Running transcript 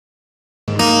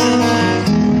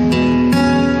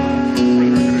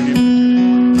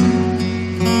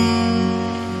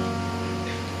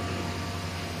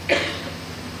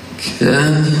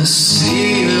Can you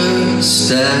see her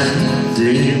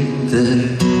standing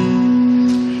there?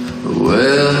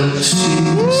 Well,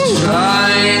 she's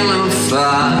trying to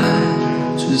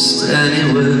find just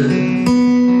anywhere.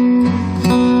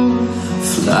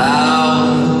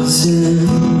 Flowers in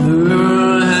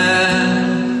her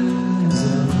hands,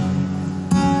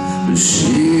 but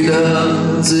she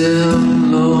doesn't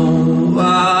know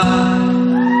why.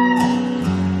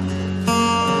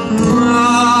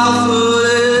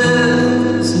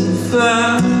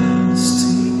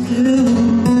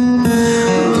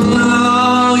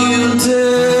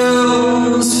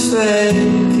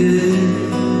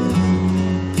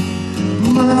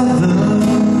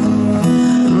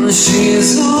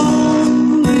 She's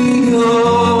only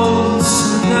yours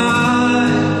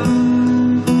tonight.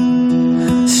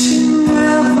 She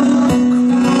never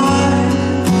cries,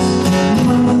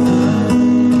 mother,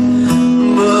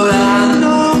 but I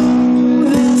know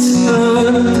it's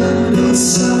her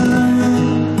inside.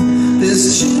 This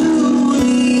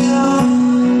Julia.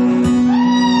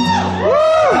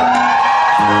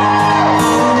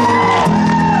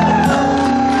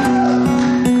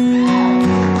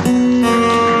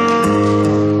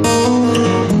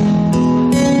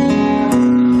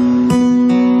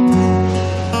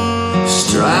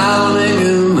 Drowning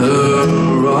in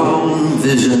her own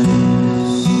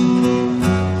visions,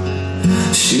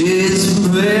 she's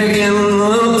begging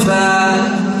the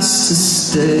past to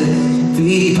stay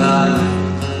behind.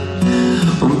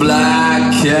 A black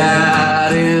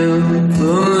cat in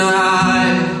the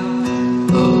night,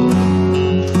 oh,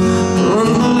 a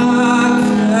black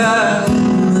cat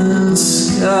in the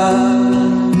sky.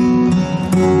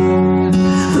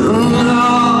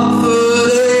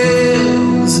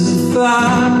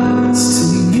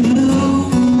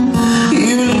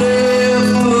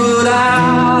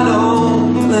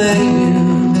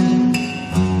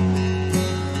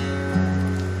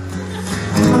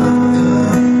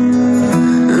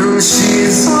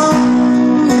 She's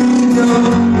only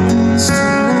yours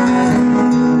tonight.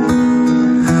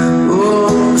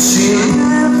 Oh, she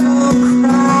never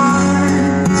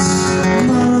cries,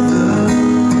 mother,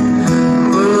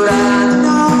 but I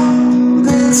know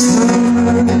there's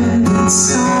her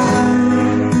inside.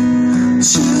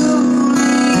 Julia,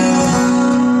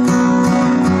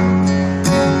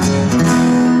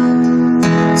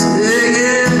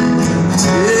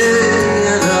 take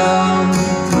it out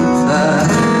the past.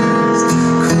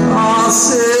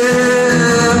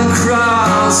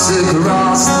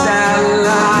 Across that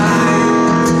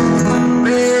line,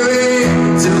 bury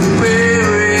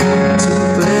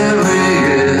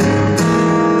it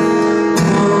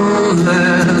one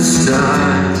last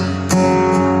time.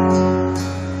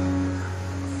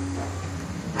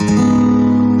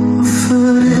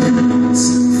 Offered its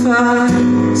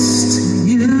advice to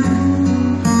you,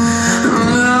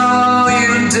 and all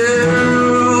you did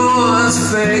was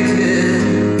fake it.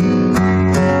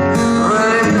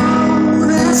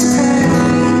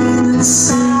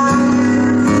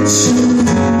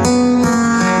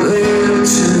 We've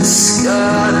just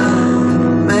gotta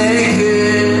make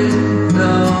it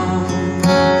known,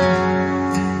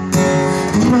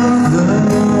 mother.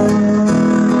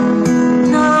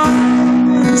 Nonsense.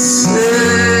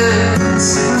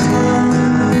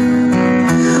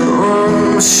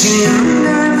 Oh, she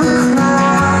never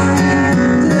cried,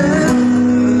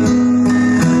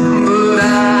 but I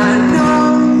know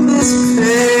this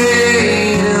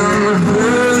pain in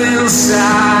her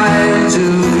inside.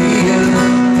 Julia,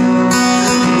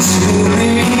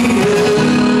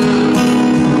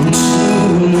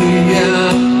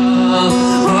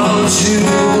 oh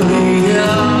Julia.